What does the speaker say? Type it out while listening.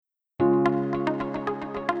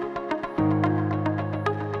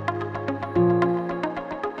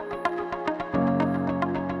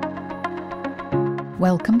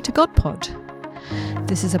Welcome to GodPod.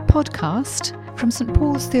 This is a podcast from St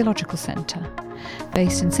Paul's Theological Centre,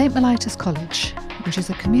 based in St Mellitus College, which is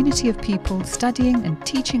a community of people studying and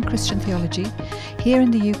teaching Christian theology here in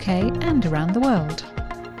the UK and around the world.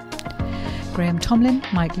 Graham Tomlin,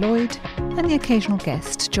 Mike Lloyd, and the occasional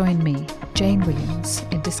guest join me, Jane Williams,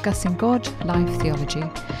 in discussing God, life, theology.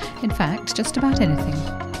 In fact, just about anything.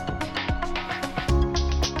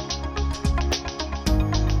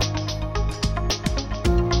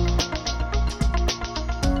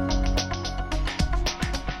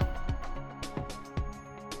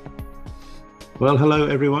 Well, hello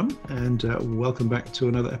everyone, and welcome back to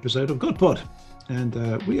another episode of GodPod. And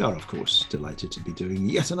we are, of course, delighted to be doing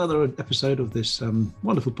yet another episode of this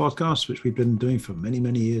wonderful podcast, which we've been doing for many,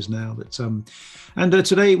 many years now. And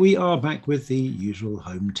today we are back with the usual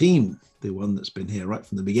home team, the one that's been here right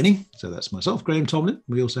from the beginning. So that's myself, Graham Tomlin.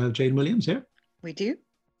 We also have Jane Williams here. We do.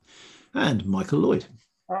 And Michael Lloyd.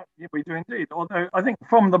 Yeah, we do indeed. Although I think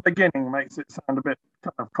from the beginning makes it sound a bit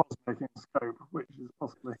kind of cosmic in scope, which is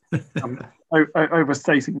possibly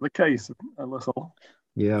overstating the case a little.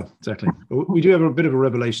 Yeah, exactly. We do have a bit of a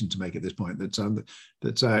revelation to make at this point we've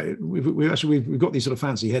got these sort of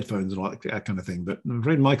fancy headphones and like that kind of thing, but I'm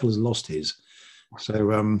afraid Michael has lost his.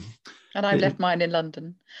 So and I've left mine in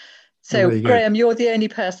London. So Graham, you're the only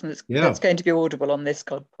person that's going to be audible on this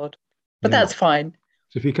GodPod, but that's fine.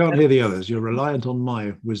 So if you can't hear the others, you're reliant on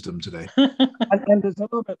my wisdom today. And it's a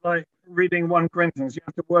little bit like reading 1 Corinthians. You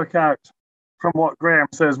have to work out from what Graham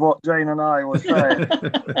says what Jane and I will say.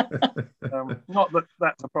 Not that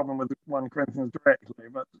that's a problem with 1 Corinthians directly,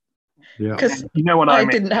 but because you know what I mean.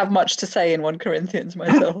 Didn't have much to say in 1 Corinthians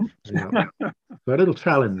myself. So a little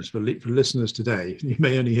challenge for listeners today. You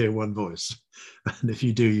may only hear one voice. And if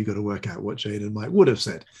you do, you've got to work out what Jane and Mike would have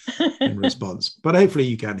said in response. But hopefully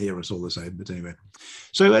you can hear us all the same. But anyway.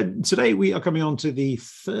 So today we are coming on to the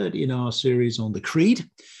third in our series on the Creed.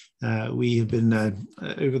 We have been,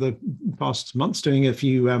 over the past months, doing a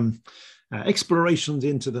few explorations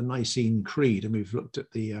into the Nicene Creed, and we've looked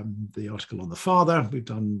at the article on the Father. We've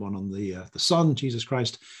done one on the Son, Jesus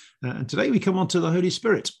Christ, and today we come on to the Holy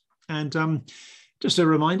Spirit. And just a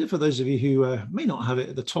reminder for those of you who may not have it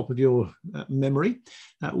at the top of your memory,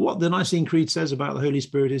 what the Nicene Creed says about the Holy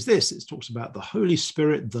Spirit is this. It talks about the Holy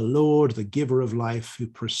Spirit, the Lord, the giver of life, who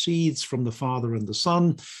proceeds from the Father and the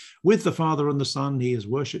Son. With the Father and the Son, he is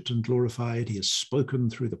worshipped and glorified. He has spoken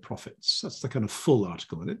through the prophets. That's the kind of full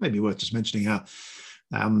article. And it may be worth just mentioning how,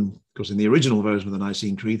 because in the original version of the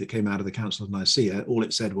Nicene Creed that came out of the Council of Nicaea, all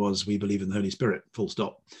it said was, we believe in the Holy Spirit, full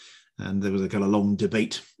stop. And there was a kind of long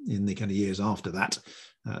debate in the kind of years after that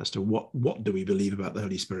as to what do we believe about the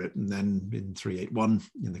Holy Spirit. And then in 381,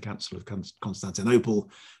 in the Council of Constantinople,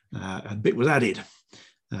 a bit was added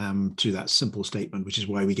to that simple statement, which is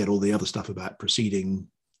why we get all the other stuff about proceeding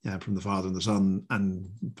from the Father and the Son, and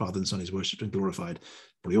Father and Son is worshipped and glorified.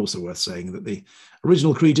 Probably also worth saying that the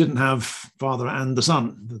original creed didn't have Father and the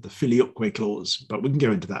Son, the filioque clause, but we can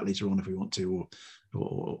go into that later on if we want to,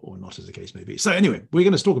 or not, as the case may be. So anyway, we're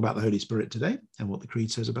going to talk about the Holy Spirit today and what the Creed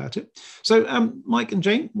says about it. So Mike and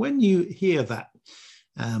Jane, when you hear that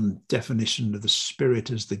definition of the Spirit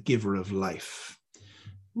as the giver of life,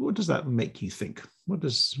 what does that make you think? What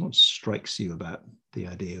strikes you about the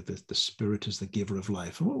idea of the Spirit as the giver of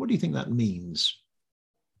life? And what do you think that means?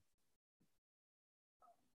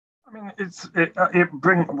 I mean,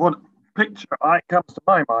 what picture comes to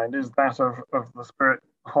my mind is that of the Spirit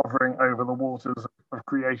hovering over the waters of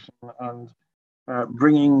creation and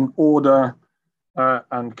bringing order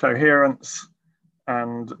and coherence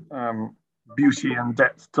and beauty and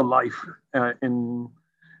depth to life in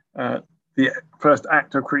the first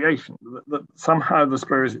act of creation. That somehow the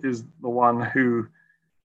Spirit is the one who,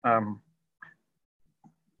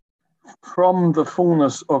 from the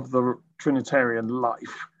fullness of the Trinitarian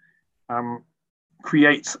life,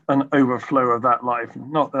 creates an overflow of that life.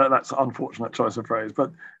 Not that that's an unfortunate choice of phrase,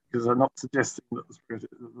 but because I'm not suggesting that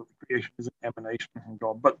the creation is an emanation from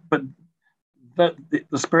God, but that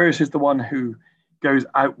the Spirit is the one who goes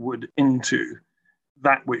outward into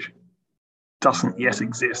that which doesn't yet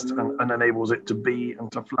exist and enables it to be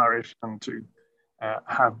and to flourish and to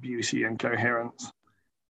have beauty and coherence.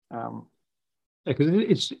 Because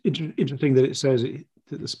it's interesting that it says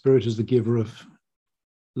that the Spirit is the giver of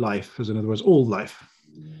life, as in other words, all life.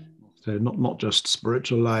 So not just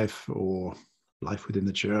spiritual life or life within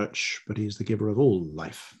the church, but he's the giver of all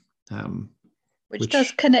life. Which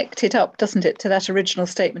does connect it up, doesn't it, to that original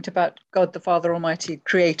statement about God the Father Almighty,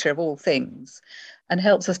 creator of all things, and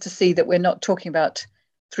helps us to see that we're not talking about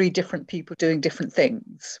 3 different people doing different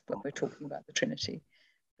things when we're talking about the Trinity.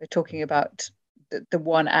 We're talking about the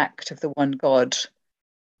one act of the one God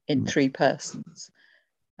in three persons.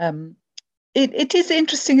 It is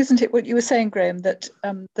interesting, isn't it, what you were saying, Graham,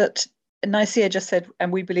 that Nicaea just said,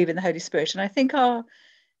 and we believe in the Holy Spirit. And I think our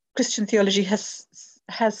Christian theology has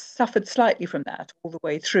suffered slightly from that all the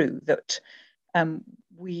way through, that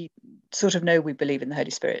we sort of know we believe in the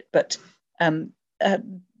Holy Spirit, but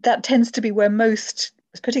that tends to be where most,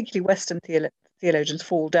 particularly Western theologians,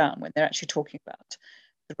 fall down when they're actually talking about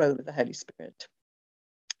the role of the Holy Spirit.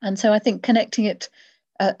 And so I think connecting it,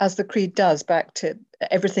 as the Creed does, back to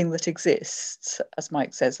everything that exists, as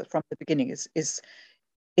Mike says from the beginning, is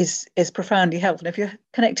profoundly helpful. And if you're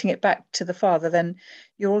connecting it back to the Father, then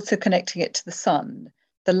you're also connecting it to the Son.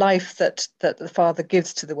 The life that the Father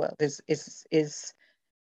gives to the world is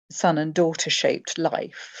son and daughter shaped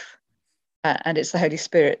life, and it's the Holy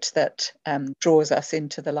Spirit that draws us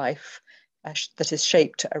into the life that is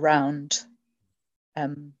shaped around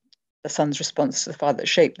the Son's response to the Father,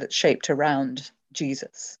 that's shaped around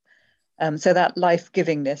Jesus. So that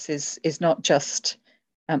life-givingness is not just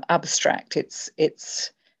abstract;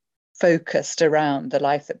 it's focused around the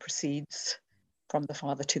life that proceeds from the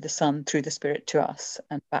Father to the Son, through the Spirit to us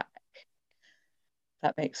and back.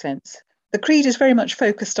 That makes sense. The Creed is very much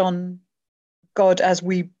focused on God as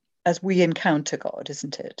we encounter God,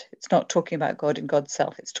 isn't it? It's not talking about God in God's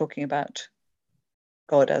self. It's talking about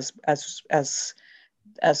God as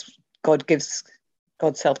God gives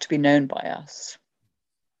God's self to be known by us.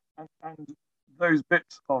 And those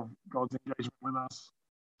bits of God's engagement with us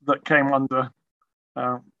that came under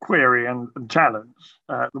query and challenge.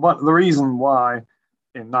 The reason why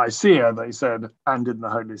in Nicaea they said, and in the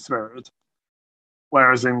Holy Spirit,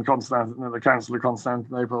 whereas in the Council of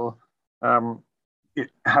Constantinople, it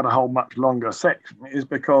had a whole much longer section, is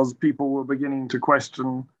because people were beginning to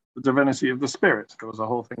question the divinity of the Spirit. There was a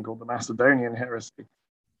whole thing called the Macedonian heresy,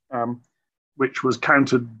 which was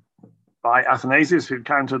countered by Athanasius, who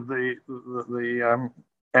countered the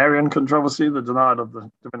Arian controversy, the denial of the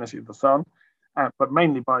divinity of the Son, but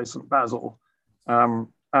mainly by St. Basil.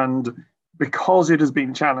 And because it has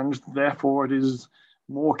been challenged, therefore it is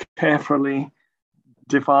more carefully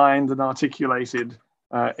defined and articulated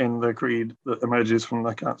in the creed that emerges from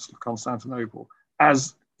the Council of Constantinople,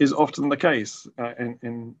 as is often the case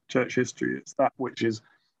in church history. It's that which is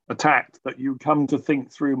attacked that you come to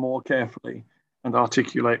think through more carefully and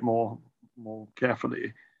articulate more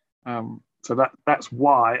carefully. So that's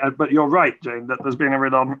why. But you're right, Jane, that there's been a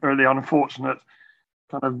really unfortunate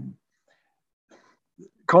kind of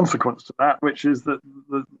consequence to that, which is that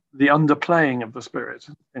the underplaying of the Spirit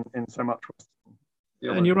in so much.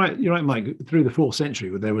 And you're right, Mike. Through the 4th century,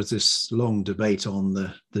 where there was this long debate on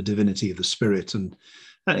the divinity of the Spirit, and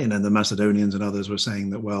the Macedonians and others were saying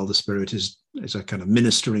that, well, the Spirit is a kind of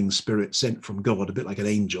ministering spirit sent from God, a bit like an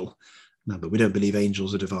angel. No, but we don't believe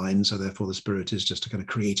angels are divine, so therefore the Spirit is just a kind of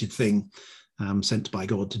created thing sent by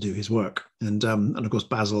God to do His work. And of course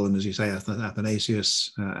Basil, and as you say,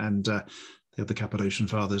 Athanasius, and the other Cappadocian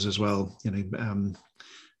fathers as well.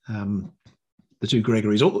 The two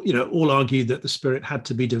Gregories, all argued that the Spirit had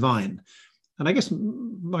to be divine. And I guess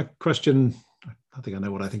my question, I think I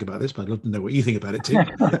know what I think about this, but I'd love to know what you think about it too,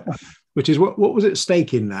 which is what was at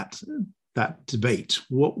stake in that debate?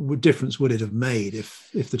 What difference would it have made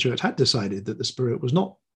if the Church had decided that the Spirit was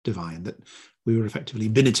not divine, that we were effectively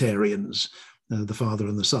binitarians, the Father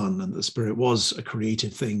and the Son, and the Spirit was a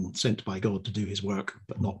created thing sent by God to do His work,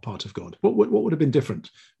 but not part of God? What would have been different?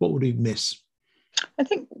 What would we miss? I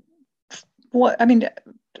think what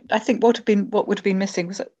would have been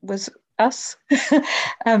missing was us.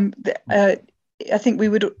 I think we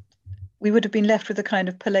would have been left with a kind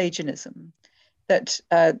of Pelagianism,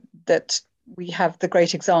 that we have the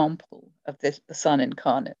great example of the Son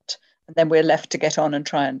incarnate, and then we're left to get on and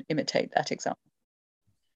try and imitate that example.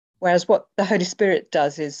 Whereas what the Holy Spirit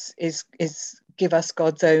does is give us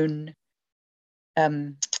God's own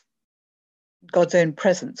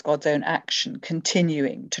presence, God's own action,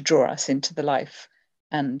 continuing to draw us into the life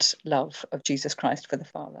and love of Jesus Christ for the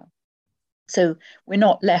Father. So we're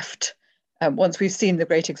not left, once we've seen the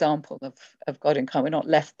great example of God incarnate, we're not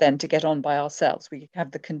left then to get on by ourselves. We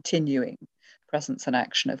have the continuing presence and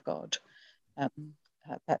action of God,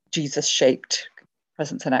 that Jesus-shaped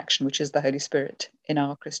presence and action, which is the Holy Spirit in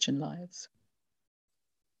our Christian lives.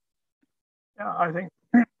 Yeah, I think,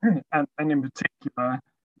 and in particular,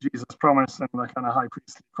 Jesus' promise in the kind of high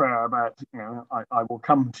priestly prayer about, I will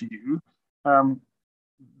come to you.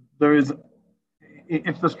 There is,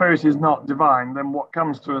 if the Spirit is not divine, then what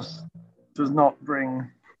comes to us does not bring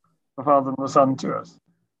the Father and the Son to us.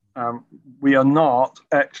 We are not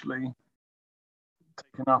actually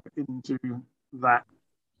taken up into that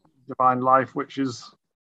divine life, which is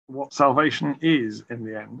what salvation is in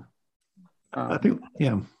the end. I think,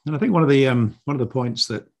 yeah, and I think one of the points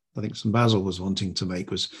that I think St. Basil was wanting to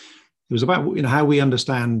make was it was about how we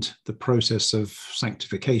understand the process of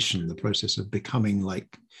sanctification, the process of becoming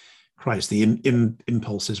like Christ, the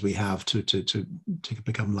impulses we have to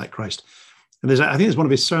become like Christ. And I think it's one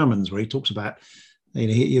of his sermons where he talks about,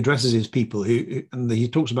 he addresses his people and he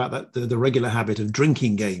talks about that the regular habit of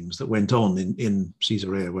drinking games that went on in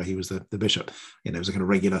Caesarea, where he was the bishop. It was a kind of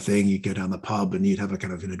regular thing. You'd go down the pub and you'd have a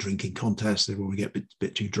kind of drinking contest. Everyone would get a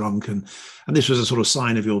bit too drunk, and this was a sort of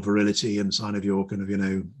sign of your virility and sign of your kind of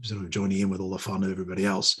sort of joining in with all the fun of everybody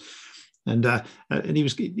else. And he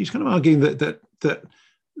was kind of arguing that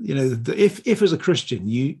if as a Christian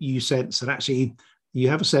you sense that actually you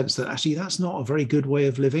have a sense that actually that's not a very good way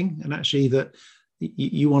of living, and actually that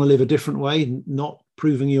you want to live a different way, not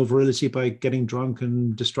proving your virility by getting drunk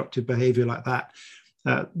and destructive behavior like that.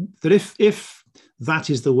 That if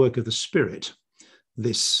that is the work of the Spirit,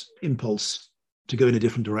 this impulse to go in a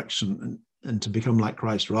different direction and to become like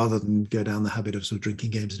Christ rather than go down the habit of sort of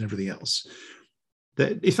drinking games and everything else,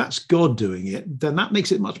 that if that's God doing it, then that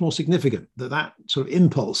makes it much more significant, that sort of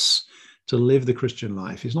impulse to live the Christian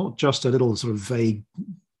life is not just a little sort of vague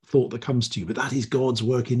thought that comes to you, but that is God's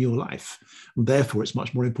work in your life, and therefore it's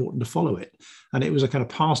much more important to follow it. And it was a kind of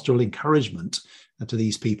pastoral encouragement to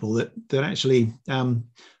these people that actually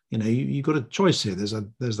you've got a choice here. There's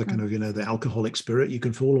the kind of the alcoholic spirit you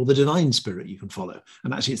can follow, or the divine spirit you can follow,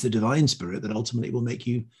 and actually it's the divine spirit that ultimately will make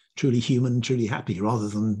you truly human, truly happy, rather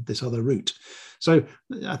than this other route. So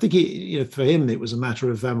I think for him it was a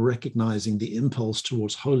matter of recognizing the impulse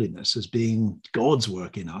towards holiness as being God's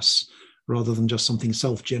work in us, rather than just something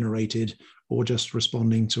self-generated or just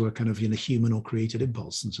responding to a kind of human or created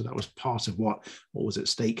impulse. And so that was part of what was at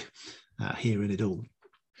stake here in it all.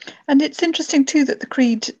 And it's interesting too that the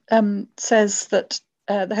Creed says that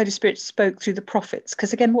the Holy Spirit spoke through the prophets,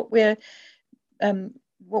 because again, what we're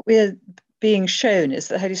being shown is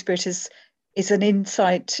that the Holy Spirit is an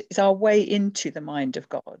insight, is our way into the mind of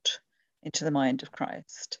God, into the mind of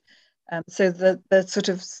Christ. So the sort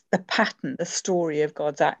of the pattern, the story of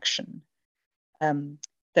God's action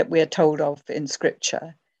that we are told of in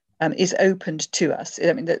Scripture is opened to us.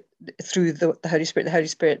 I mean, that through the Holy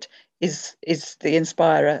Spirit is the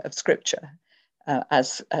inspirer of Scripture,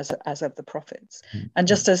 as of the prophets. Mm-hmm. And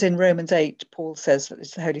just as in Romans 8, Paul says that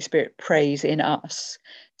it's the Holy Spirit prays in us.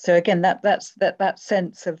 So again, that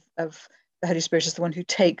sense of the Holy Spirit is the one who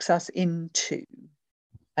takes us into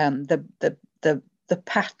the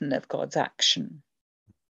pattern of God's action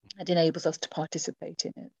and enables us to participate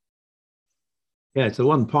in it. Yeah, it's the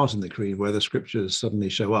one part in the Creed where the scriptures suddenly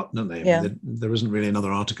show up, don't they? Yeah. I mean, there isn't really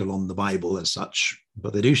another article on the Bible as such,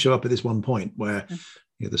 but they do show up at this one point where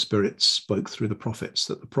the Spirit spoke through the prophets,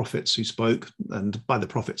 that the prophets who spoke, and by the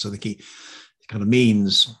prophets, I think he kind of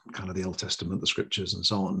means kind of the Old Testament, the scriptures and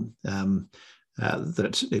so on,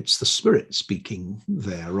 that it's the Spirit speaking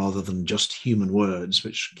there rather than just human words,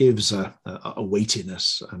 which gives a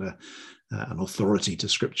weightiness and an authority to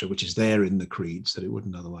Scripture, which is there in the creeds that it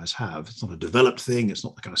wouldn't otherwise have. It's not a developed thing. It's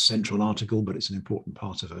not the kind of central article, but it's an important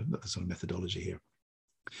part of the sort of methodology here.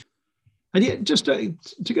 And yet, just to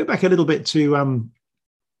go back a little bit to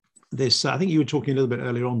this, I think you were talking a little bit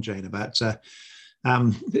earlier on, Jane, about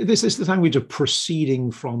this is the language of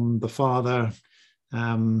proceeding from the Father.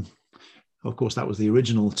 Of course, that was the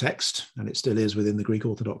original text, and it still is within the Greek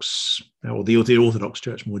Orthodox, or the Orthodox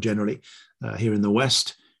Church more generally. Here in the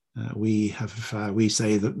West, we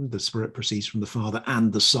say that the Spirit proceeds from the Father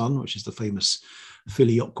and the Son, which is the famous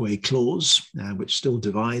Filioque clause, which still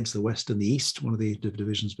divides the West and the East, one of the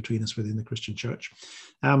divisions between us within the Christian Church.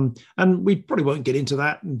 And we probably won't get into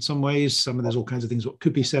that in some ways. There's all kinds of things what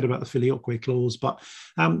could be said about the Filioque clause, but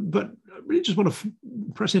I really just want to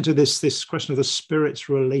press into this question of the Spirit's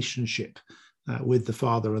relationship with the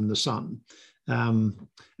Father and the Son,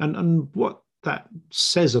 and what that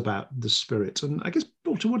says about the Spirit, and I guess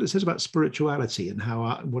also what it says about spirituality and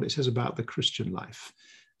what it says about the Christian life.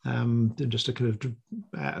 Just to kind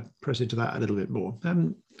of press into that a little bit more.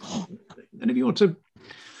 And if you want to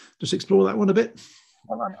just explore that one a bit.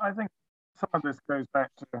 Well, I think some of this goes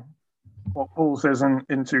back to what Paul says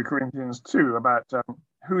in 2 Corinthians 2 about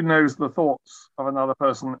who knows the thoughts of another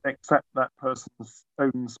person except that person's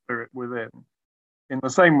own spirit within. In the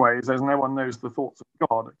same way, it says no one knows the thoughts of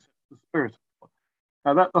God except the Spirit of God.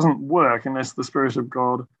 Now that doesn't work unless the Spirit of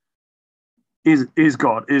God is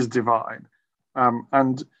God, is divine.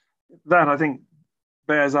 And that, I think,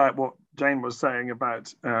 bears out what Jane was saying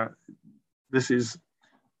about this is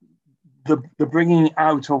the bringing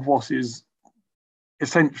out of what is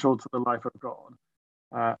essential to the life of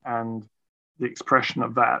God. And the expression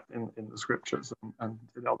of that in the scriptures and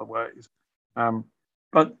in other ways.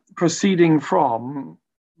 But proceeding from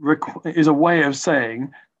is a way of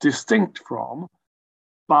saying distinct from,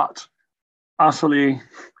 but utterly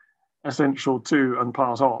essential to and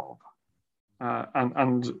part of.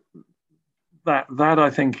 And that I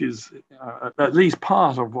think is at least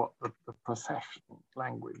part of what the procession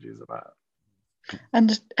language is about.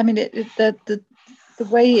 And I mean, the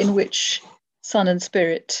way in which Son and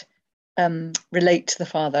Spirit relate to the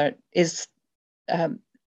Father is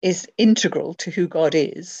integral to who God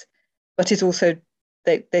is, but is also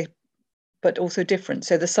but also different.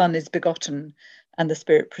 So the Son is begotten and the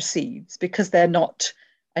Spirit proceeds, because they're not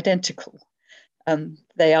identical.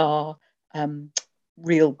 They are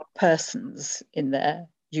real persons in their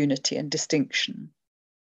unity and distinction.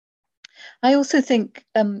 I also think,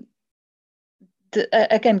 again,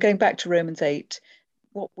 going back to Romans 8,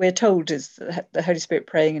 what we're told is that the Holy Spirit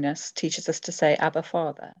praying in us teaches us to say, Abba,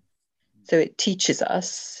 Father. So it teaches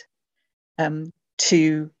us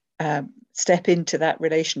to step into that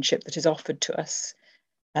relationship that is offered to us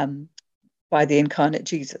by the incarnate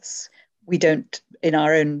Jesus. We don't, in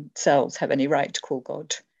our own selves, have any right to call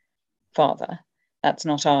God Father. That's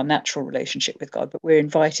not our natural relationship with God, but we're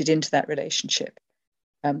invited into that relationship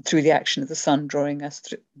through the action of the Son drawing us,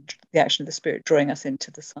 through the action of the Spirit drawing us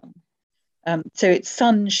into the Son. So it's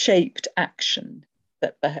Son-shaped action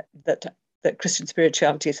that Christian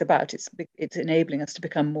spirituality is about. It's enabling us to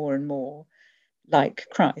become more and more like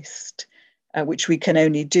Christ, which we can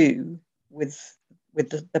only do with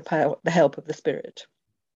the help of the Spirit.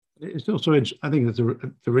 It's also, I think it's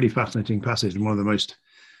a really fascinating passage, and one of the most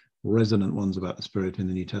resonant ones about the Spirit in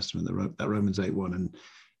the New Testament, that Romans 8:1,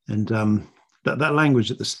 and that language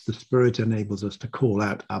that the Spirit enables us to call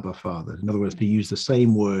out Abba, Father. In other words, to use the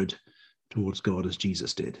same word towards God as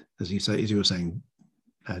Jesus did. As you were saying,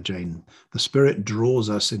 Jane, the Spirit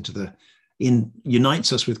draws us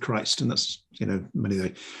unites us with Christ, and that's, many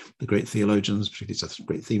of the great theologians, particularly it's a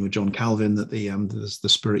great theme of John Calvin, that the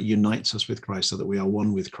Spirit unites us with Christ so that we are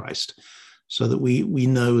one with Christ, so that we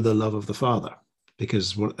know the love of the Father,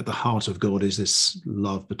 because at the heart of God is this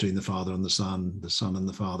love between the Father and the Son and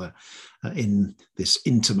the Father, in this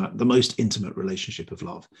the most intimate relationship of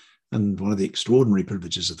love. And one of the extraordinary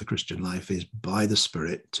privileges of the Christian life is by the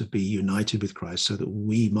Spirit to be united with Christ so that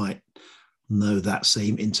we might know that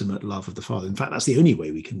same intimate love of the Father. In fact, that's the only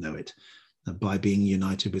way we can know it, by being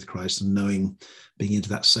united with Christ and being into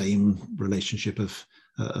that same relationship of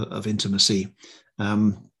intimacy.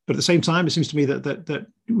 But at the same time, it seems to me that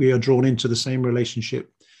we are drawn into the same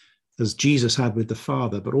relationship as Jesus had with the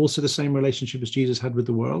Father, but also the same relationship as Jesus had with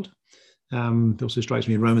the world. It also strikes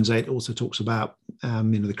me in Romans 8, also talks about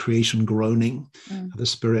the creation groaning, the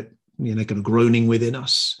Spirit, kind of groaning within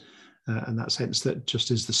us. And that sense that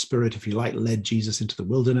just as the Spirit, if you like, led Jesus into the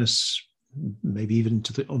wilderness, maybe even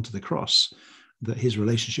onto the cross, that his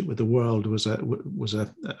relationship with the world was a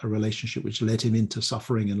relationship which led him into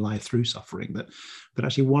suffering and life through suffering. But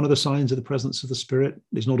actually, one of the signs of the presence of the Spirit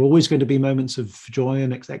is not always going to be moments of joy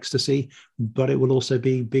and ecstasy, but it will also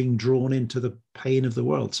be being drawn into the pain of the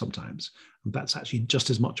world sometimes. And that's actually just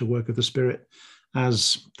as much a work of the Spirit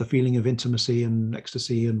as the feeling of intimacy and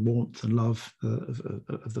ecstasy and warmth and love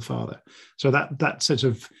of the Father. So that sense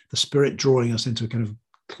of the Spirit drawing us into a kind of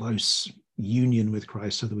close union with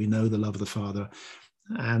Christ so that we know the love of the Father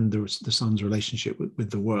and the Son's relationship with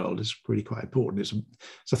the world is really quite important. It's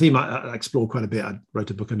a theme I explored quite a bit. I wrote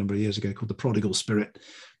a book a number of years ago called The Prodigal Spirit,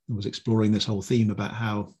 and was exploring this whole theme about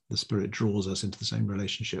how the Spirit draws us into the same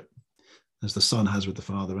relationship as the Son has with the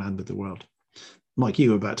Father and with the world. Mike, you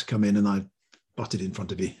were about to come in and I butted in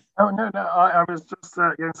front of you. Oh, no, I was just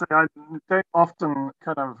going to say, I don't often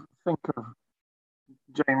kind of think of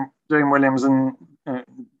Jane Williams and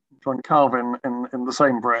John Calvin in the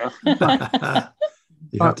same breath. You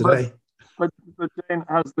have today. But Jane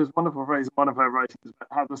has this wonderful phrase in one of her writings about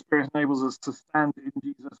how the Spirit enables us to stand in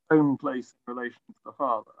Jesus' own place in relation to the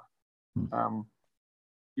Father.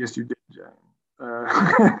 Yes, you did, Jane.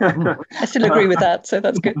 I still agree with that, so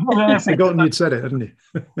that's good. I've forgotten you'd said it, hadn't you?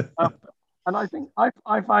 And I think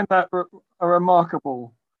I find that a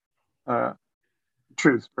remarkable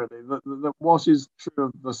truth, really, that what is true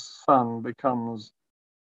of the Son becomes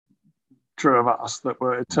true of us, that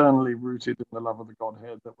we're eternally rooted in the love of the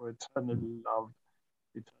Godhead, that we're eternally loved,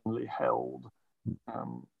 eternally held,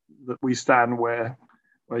 that we stand where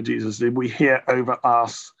Jesus did. We hear over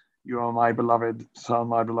us, you are my beloved Son,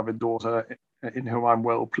 my beloved daughter, in whom I'm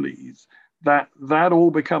well pleased. That all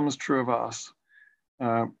becomes true of us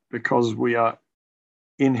because we are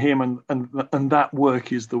in him, and that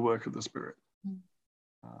work is the work of the Spirit.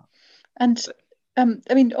 And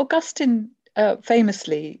I mean, Augustine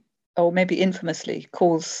famously, or maybe infamously,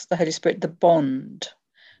 calls the Holy Spirit the bond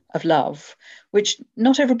of love, which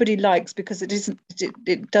not everybody likes because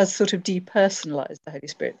it does sort of depersonalize the Holy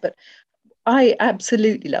Spirit. But I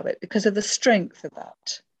absolutely love it because of the strength of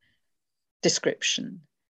that description.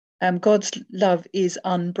 God's love is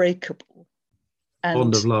unbreakable. And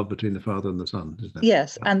bond of love between the Father and the Son, isn't it?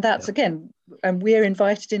 Yes, and that's again, and we're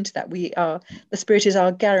invited into that. The Spirit is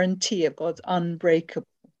our guarantee of God's unbreakable,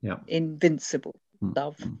 invincible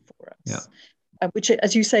love for us. Which,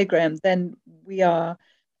 as you say, Graham, then we are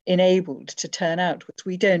enabled to turn outwards.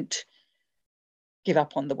 We don't give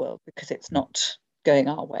up on the world because it's not going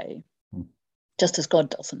our way, just as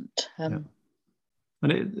God doesn't. And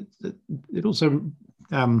it also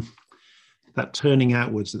that turning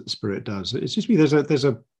outwards that the Spirit does. It's just there's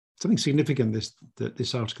something significant that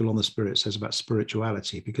this article on the Spirit says about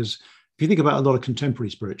spirituality, because if you think about a lot of contemporary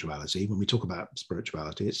spirituality, when we talk about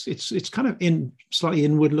spirituality, it's kind of slightly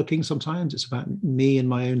inward looking sometimes. It's about me and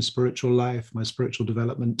my own spiritual life, my spiritual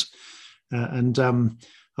development, and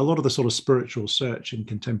a lot of the sort of spiritual search in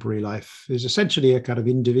contemporary life is essentially a kind of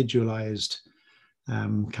individualized,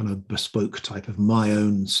 kind of bespoke type of my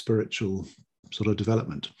own spiritual sort of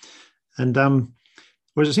development. And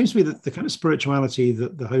whereas it seems to me that the kind of spirituality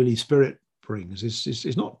that the Holy Spirit brings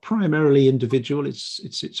is not primarily individual, it's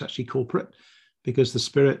actually corporate, because the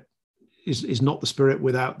Spirit is not the Spirit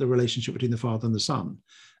without the relationship between the Father and the Son.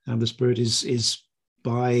 And the Spirit is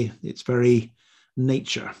by its very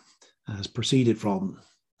nature has proceeded from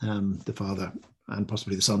the Father and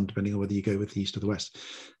possibly the Son, depending on whether you go with the East or the West.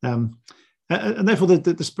 And therefore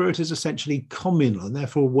the Spirit is essentially communal, and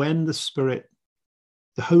therefore when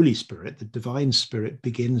the Holy Spirit, the divine Spirit,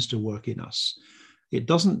 begins to work in us, it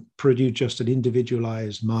doesn't produce just an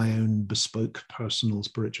individualized, my own bespoke personal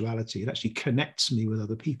spirituality. It actually connects me with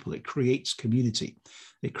other people. It creates community.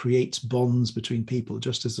 It creates bonds between people,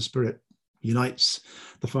 just as the Spirit unites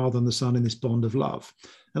the Father and the Son in this bond of love.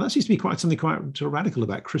 And that seems to be something quite radical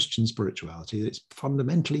about Christian spirituality. It's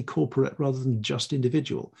fundamentally corporate rather than just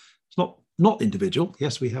individual. It's not individual.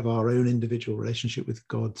 Yes, we have our own individual relationship with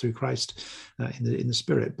God through Christ in the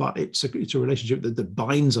Spirit, but it's a relationship that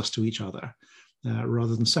binds us to each other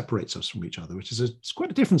rather than separates us from each other, which is it's quite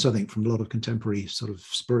a difference, I think, from a lot of contemporary sort of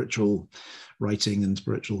spiritual writing and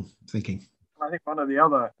spiritual thinking. I think one of the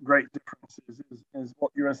other great differences is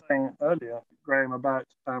what you were saying earlier, Graham, about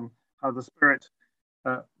how the Spirit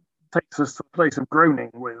takes us to a place of groaning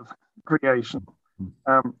with creation.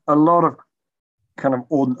 A lot of kind of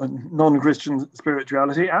non-Christian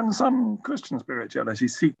spirituality and some Christian spirituality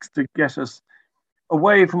seeks to get us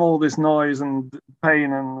away from all this noise and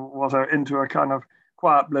pain and whatever into a kind of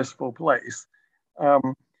quiet, blissful place.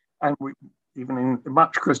 And we, even in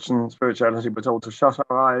much Christian spirituality, we're told to shut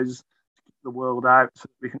our eyes, to keep the world out so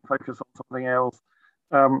that we can focus on something else.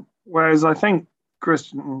 Whereas I think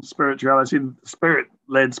Christian spirituality,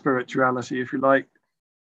 Spirit-led spirituality, if you like,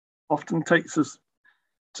 often takes us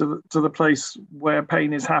to the place where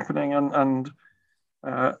pain is happening and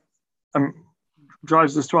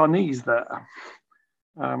drives us to our knees there,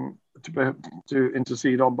 to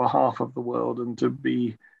intercede on behalf of the world and to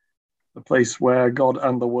be the place where God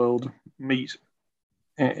and the world meet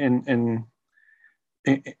in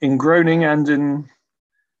groaning and in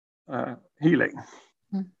healing.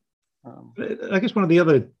 I guess one of the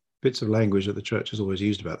other bits of language that the church has always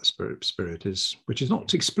used about the Spirit is, which is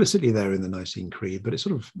not explicitly there in the Nicene Creed, but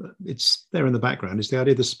it's there in the background, is the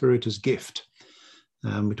idea of the Spirit as gift.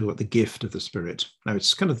 We talk about the gift of the Spirit. Now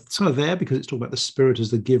it's kind of there because it's talking about the Spirit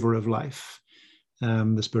as the giver of life.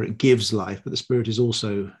 The Spirit gives life, but the Spirit is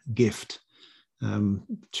also gift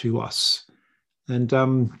to us. And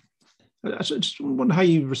I just wonder how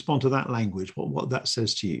you respond to that language, what that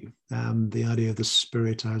says to you, the idea of the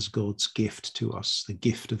Spirit as God's gift to us, the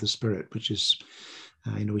gift of the Spirit, which is,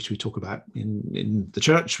 which we talk about in the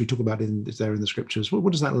church, we talk about it's there in the scriptures.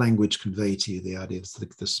 What does that language convey to you, the idea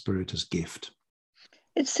of the Spirit as gift?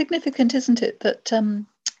 It's significant, isn't it, that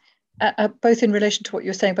both in relation to what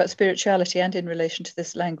you're saying about spirituality and in relation to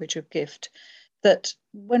this language of gift, that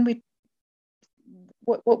when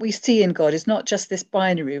what we see in God is not just this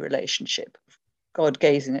binary relationship, God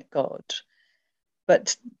gazing at God,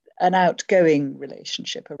 but an outgoing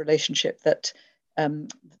relationship, a relationship that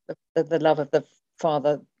the love of the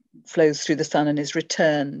Father flows through the Son and is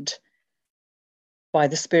returned by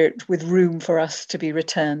the Spirit, with room for us to be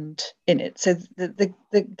returned in it. So the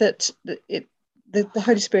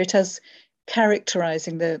Holy Spirit as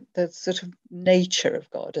characterizing the sort of nature of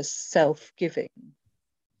God as self-giving.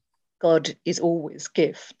 God is always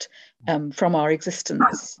gift from our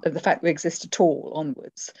existence, of the fact we exist at all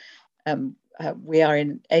onwards. We are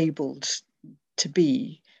enabled to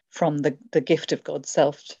be from the gift of God's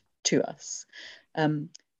self to us. And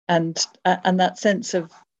that sense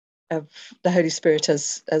of the Holy Spirit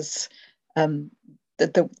as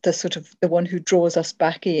the sort of the one who draws us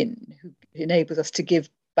back in, who enables us to give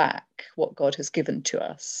back what God has given to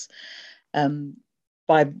us,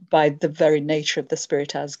 by the very nature of the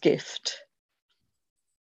Spirit as gift.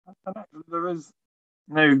 There is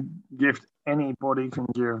no gift anybody can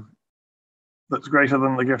give that's greater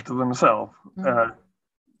than the gift of themselves,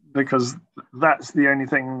 because that's the only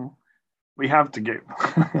thing we have to give.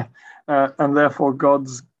 And therefore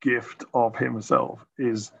God's gift of himself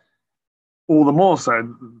is all the more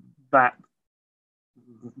so that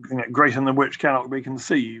greater than which cannot be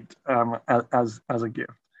conceived as a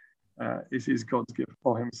gift. It is God's gift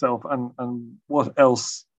of himself, and what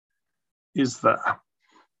else is there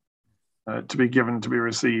to be given, to be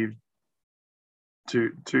received,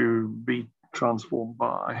 to be transformed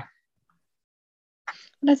by?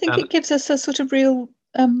 And I think it gives us a sort of real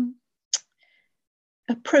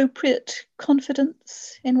appropriate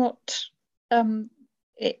confidence in what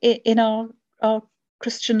in our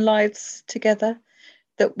Christian lives together,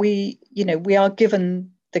 that we are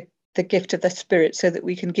given the gift of the Spirit so that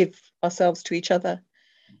we can give ourselves to each other,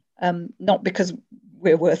 not because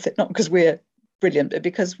we're worth it, not because we're brilliant, but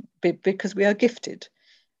because we are gifted.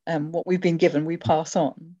 What we've been given, we pass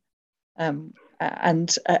on,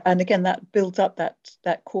 and again that builds up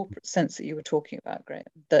that corporate sense that you were talking about, Graham.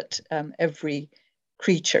 That every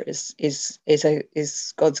creature is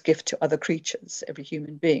God's gift to other creatures. Every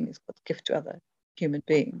human being is God's gift to other human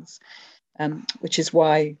beings, which is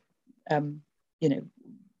why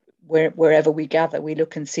wherever we gather, we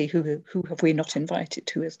look and see who have we not invited,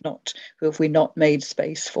 who have we not made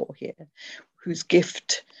space for here, whose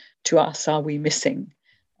gift to us are we missing,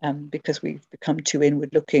 because we've become too inward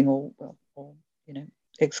looking or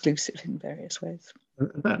exclusive in various ways.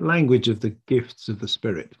 That language of the gifts of the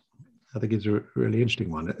Spirit, I think, is a really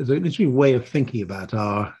interesting one. It's an interesting way of thinking about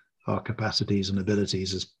our capacities and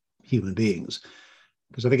abilities as human beings.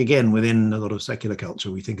 Because I think, again, within a lot of secular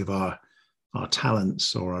culture, we think of our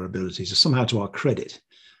talents or our abilities as somehow to our credit.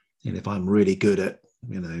 And if I'm really good at,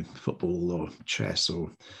 football or chess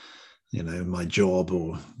or, my job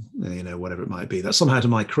or, whatever it might be, that's somehow to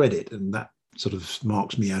my credit. And that sort of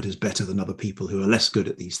marks me out as better than other people who are less good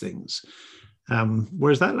at these things.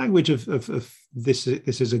 Whereas that language of this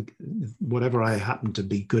is whatever I happen to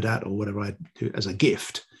be good at or whatever I do as a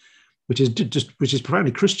gift, which is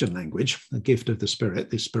profoundly Christian language, a gift of the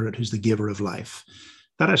Spirit who's the giver of life.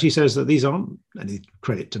 That actually says that these aren't any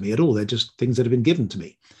credit to me at all. They're just things that have been given to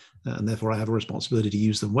me. And therefore I have a responsibility to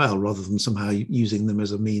use them well, rather than somehow using them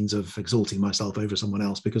as a means of exalting myself over someone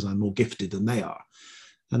else because I'm more gifted than they are.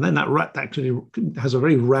 And then that actually has a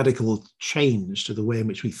very radical change to the way in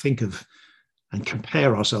which we think of and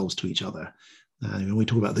compare ourselves to each other. When we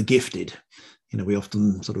talk about the gifted, we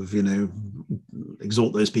often sort of,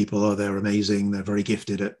 exalt those people. Oh, they're amazing. They're very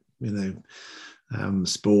gifted at,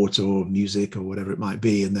 sport or music or whatever it might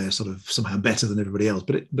be, and they're sort of somehow better than everybody else.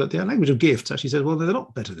 But the language of gifts actually says, well, they're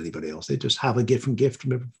not better than anybody else. They just have a different gift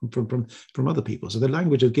from other people. So the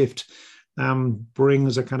language of gift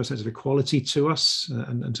brings a kind of sense of equality to us,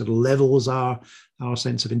 and sort of levels our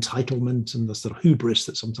sense of entitlement and the sort of hubris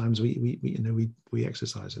that sometimes we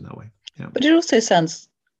exercise in that way. Yeah. But it also sounds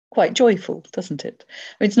quite joyful, doesn't it?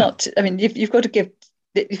 I mean, it's not. I mean, you've got to give.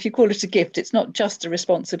 If you call it a gift, it's not just a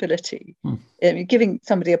responsibility. I mean, giving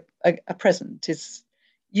somebody a present is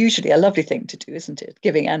usually a lovely thing to do, isn't it?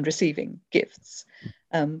 Giving and receiving gifts.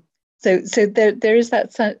 So there is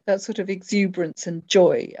that sort of exuberance and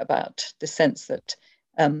joy about the sense that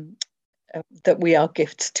that we are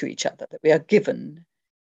gifts to each other, that we are given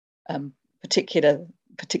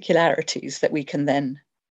particularities that we can then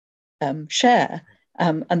share,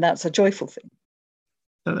 and that's a joyful thing.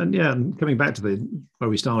 And coming back to where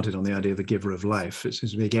we started on the idea of the giver of life, it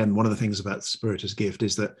seems to me, again, one of the things about the Spirit as gift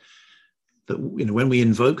is that when we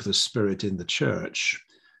invoke the Spirit in the church,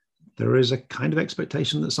 there is a kind of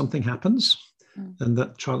expectation that something happens and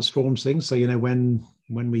that transforms things. So, when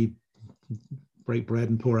we break bread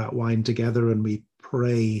and pour out wine together and we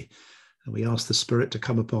pray and we ask the Spirit to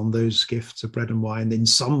come upon those gifts of bread and wine in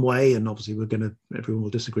some way, and obviously everyone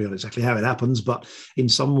will disagree on exactly how it happens, but in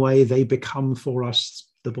some way they become for us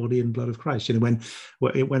the body and blood of Christ. When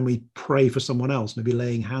we pray for someone else, maybe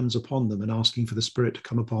laying hands upon them and asking for the Spirit to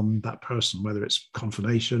come upon that person, whether it's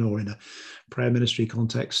confirmation or in a prayer ministry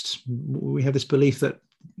context, we have this belief that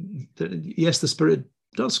yes, the Spirit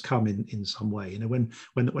does come in some way.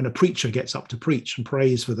 When a preacher gets up to preach and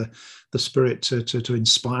prays for the Spirit to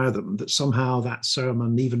inspire them, that somehow that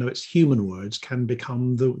sermon, even though it's human words, can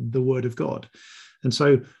become the word of God. And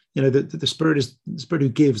so, the Spirit is the Spirit who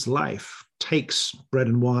gives life, takes bread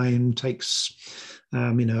and wine, takes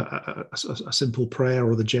a simple prayer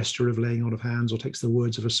or the gesture of laying on of hands, or takes the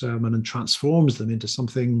words of a sermon and transforms them into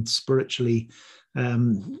something spiritually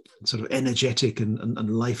sort of energetic and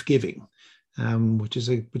life-giving, which is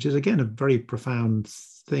again a very profound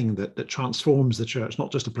thing that transforms the church,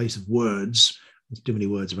 not just a place of words. There's too many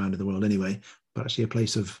words around in the world anyway, but actually a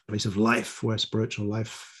place of life where spiritual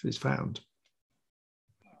life is found.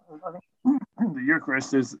 I think the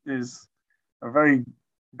Eucharist is a very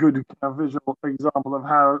good visual example of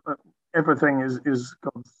how everything is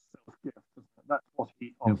God's self-gift. That's what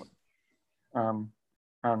He offers.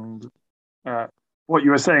 And what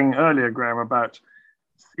you were saying earlier, Graham, about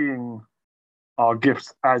seeing our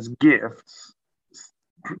gifts as gifts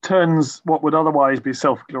turns what would otherwise be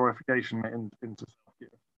self-glorification into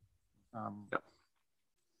self-gift.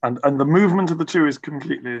 And the movement of the two is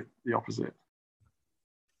completely the opposite.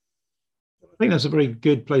 I think that's a very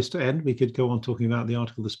good place to end. We could go on talking about the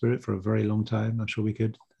article of the Spirit for a very long time. I'm sure we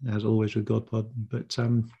could, as always with GodPod. But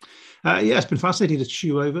it's been fascinating to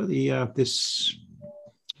chew over this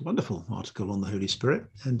wonderful article on the Holy Spirit.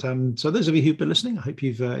 And so those of you who've been listening, I hope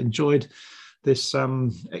you've enjoyed this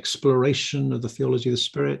exploration of the theology of the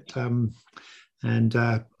Spirit. I'm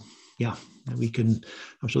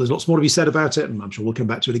sure there's lots more to be said about it, and I'm sure we'll come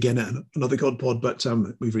back to it again at another GodPod, but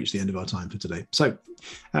we've reached the end of our time for today. So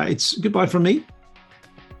it's goodbye from me.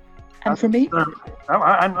 And from me. And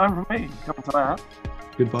from me. Come to that.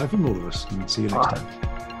 Goodbye from all of us, and see you next time.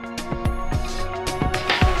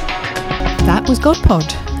 That was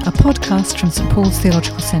GodPod, a podcast from St Paul's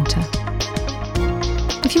Theological Centre.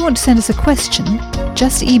 If you want to send us a question,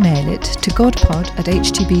 just email it to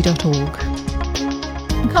godpod@htb.org.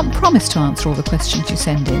 We can't promise to answer all the questions you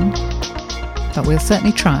send in, but we'll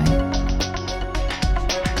certainly try.